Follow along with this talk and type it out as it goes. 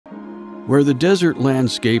Where the desert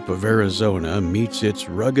landscape of Arizona meets its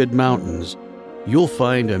rugged mountains, you'll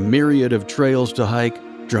find a myriad of trails to hike,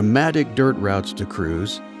 dramatic dirt routes to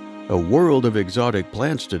cruise, a world of exotic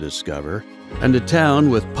plants to discover, and a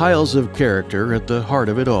town with piles of character at the heart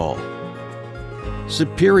of it all.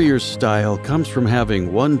 Superior's style comes from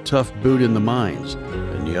having one tough boot in the mines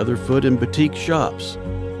and the other foot in boutique shops,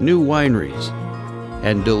 new wineries,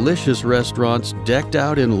 and delicious restaurants decked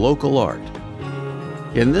out in local art.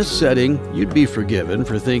 In this setting, you'd be forgiven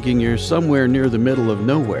for thinking you're somewhere near the middle of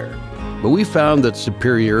nowhere, but we found that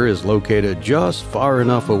Superior is located just far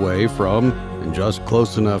enough away from, and just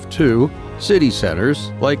close enough to, city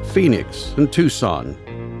centers like Phoenix and Tucson.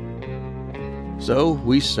 So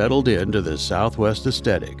we settled into the Southwest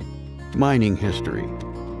aesthetic, mining history,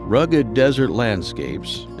 rugged desert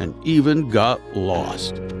landscapes, and even got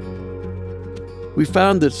lost. We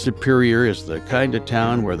found that Superior is the kind of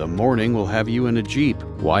town where the morning will have you in a Jeep,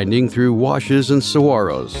 winding through washes and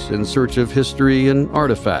saguaros in search of history and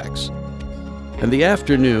artifacts. And the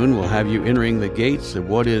afternoon will have you entering the gates of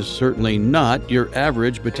what is certainly not your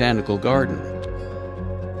average botanical garden.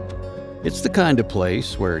 It's the kind of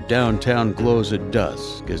place where downtown glows at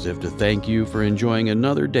dusk as if to thank you for enjoying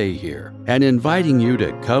another day here and inviting you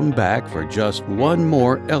to come back for just one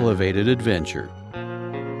more elevated adventure.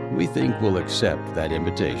 We think we'll accept that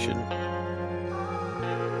invitation.